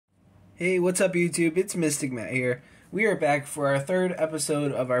Hey, what's up YouTube? It's Mystic Matt here. We are back for our third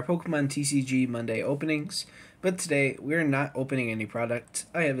episode of our Pokemon TCG Monday openings, but today we're not opening any product.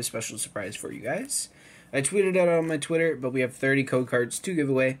 I have a special surprise for you guys. I tweeted out on my Twitter, but we have 30 code cards to give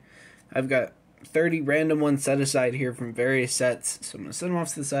away. I've got 30 random ones set aside here from various sets, so I'm going to set them off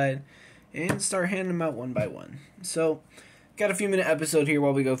to the side and start handing them out one by one. So, got a few minute episode here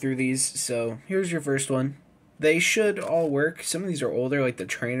while we go through these, so here's your first one. They should all work. Some of these are older, like the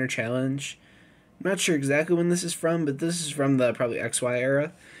Trainer Challenge. I'm not sure exactly when this is from, but this is from the probably XY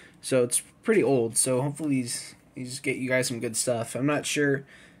era. So it's pretty old, so hopefully these get you guys some good stuff. I'm not sure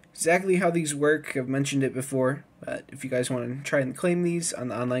exactly how these work. I've mentioned it before, but if you guys want to try and claim these on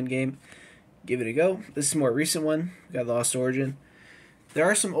the online game, give it a go. This is a more recent one. We got Lost Origin. There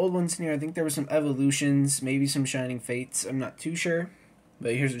are some old ones in here. I think there were some Evolutions, maybe some Shining Fates. I'm not too sure,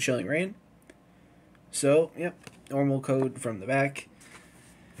 but here's a Chilling Reign. So, yep, normal code from the back.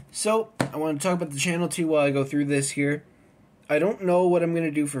 So, I want to talk about the channel too while I go through this here. I don't know what I'm going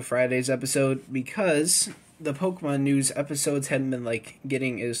to do for Friday's episode because the Pokemon news episodes haven't been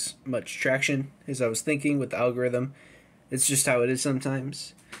getting as much traction as I was thinking with the algorithm. It's just how it is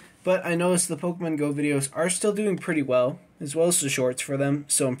sometimes. But I noticed the Pokemon Go videos are still doing pretty well as the shorts for them.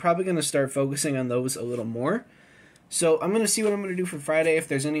 So I'm probably going to start focusing on those a little more. So I'm going to see what I'm going to do for Friday if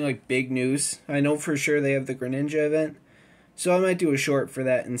there's any big news. I know for sure they have the Greninja event. So I might do a short for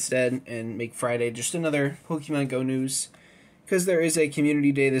that instead and make Friday just another Pokemon Go news. Because there is a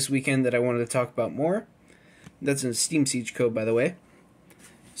community day this weekend that I wanted to talk about more. That's a Steam Siege code, by the way.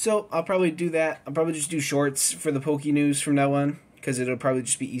 So I'll probably do that. I'll probably just do shorts for the Poke News from now on. Because it'll probably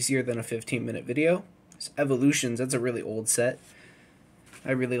just be easier than a 15-minute video. It's Evolutions, that's a really old set.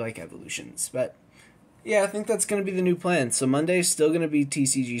 I really like Evolutions, but yeah, I think that's going to be the new plan. So Monday's still going to be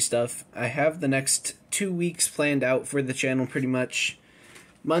TCG stuff. I have the next 2 weeks planned out for the channel pretty much.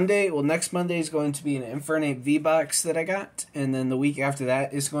 Next Monday is going to be an Infernape V-Box that I got. And then the week after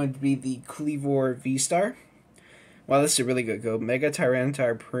that is going to be the Cleavor V-Star. Wow, this is a really good code. Mega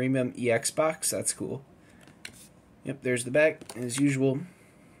Tyranitar Premium EX Box. That's cool. Yep, there's the back as usual.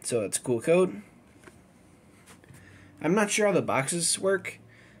 So it's a cool code. I'm not sure how the boxes work.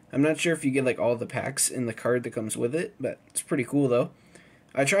 I'm not sure if you get all the packs in the card that comes with it, but it's pretty cool though.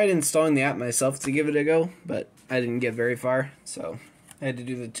 I tried installing the app myself to give it a go, but I didn't get very far, so I had to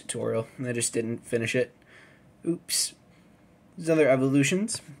do the tutorial, and I just didn't finish it. Oops. There's other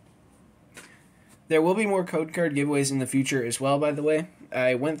Evolutions. There will be more code card giveaways in the future as well, by the way.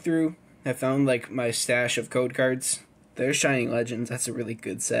 I went through, I found my stash of code cards. There's Shining Legends, that's a really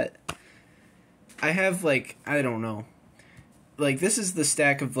good set. I have I don't know. This is the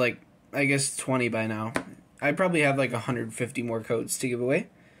stack of, I guess 20 by now. I probably have 150 more codes to give away.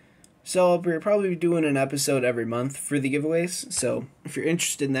 So I'll probably be doing an episode every month for the giveaways. So if you're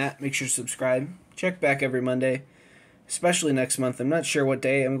interested in that, make sure to subscribe. Check back every Monday, especially next month. I'm not sure what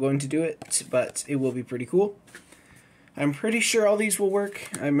day I'm going to do it, but it will be pretty cool. I'm pretty sure all these will work.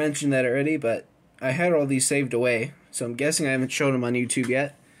 I mentioned that already, but I had all these saved away. So I'm guessing I haven't shown them on YouTube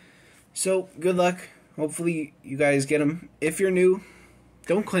yet. So good luck. Hopefully you guys get them. If you're new,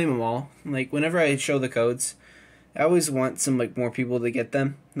 don't claim them all. Whenever I show the codes, I always want some more people to get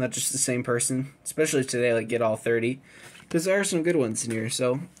them, not just the same person. Especially today, get all 30, because there are some good ones in here.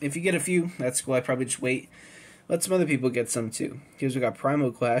 So if you get a few, that's cool. I probably just wait. Let some other people get some too. Because we got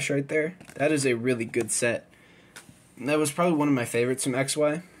Primal Clash right there. That is a really good set. That was probably one of my favorites from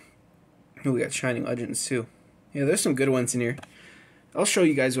XY. Oh, we got Shining Legends too. Yeah, there's some good ones in here. I'll show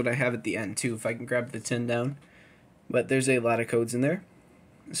you guys what I have at the end, too, if I can grab the 10 down. But there's a lot of codes in there.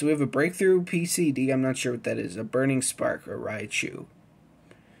 So we have a Breakthrough PCD. I'm not sure what that is. A Burning Spark or Raichu.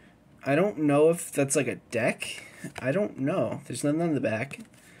 I don't know if that's a deck. I don't know. There's nothing on the back.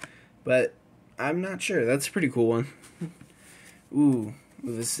 But I'm not sure. That's a pretty cool one. Ooh,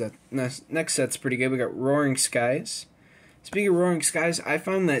 this set. Next set's pretty good. We got Roaring Skies. Speaking of Roaring Skies, I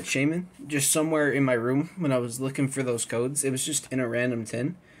found that Shaman just somewhere in my room when I was looking for those codes. It was just in a random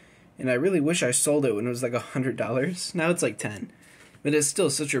tin. And I really wish I sold it when it was $100. Now it's $10. But it's still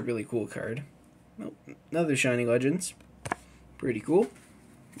such a really cool card. Oh, another Shining Legends. Pretty cool.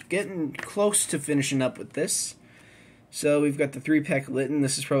 Getting close to finishing up with this. So we've got the 3-pack Litten.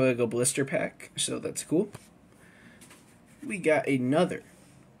 This is probably a blister pack. So that's cool. We got another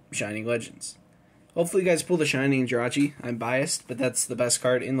Shining Legends. Hopefully you guys pull the Shining Jirachi. I'm biased, but that's the best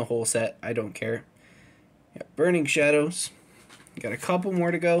card in the whole set. I don't care. Got Burning Shadows. Got a couple more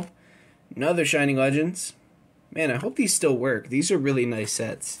to go. Another Shining Legends. Man, I hope these still work. These are really nice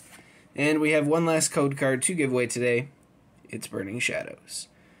sets. And we have one last code card to give away today. It's Burning Shadows.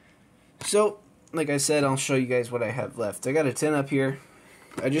 So, like I said, I'll show you guys what I have left. I got a tin up here.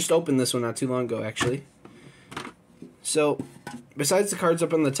 I just opened this one not too long ago, actually. So, besides the cards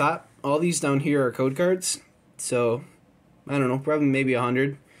up on the top, all these down here are code cards. So, I don't know, probably maybe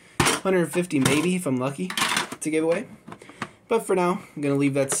 100. 150 maybe, if I'm lucky, to give away. But for now, I'm going to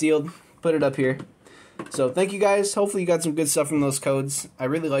leave that sealed, put it up here. So, thank you guys. Hopefully you got some good stuff from those codes. I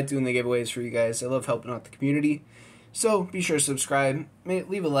really like doing the giveaways for you guys. I love helping out the community. So, be sure to subscribe,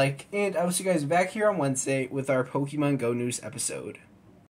 leave a like, and I will see you guys back here on Wednesday with our Pokemon Go News episode.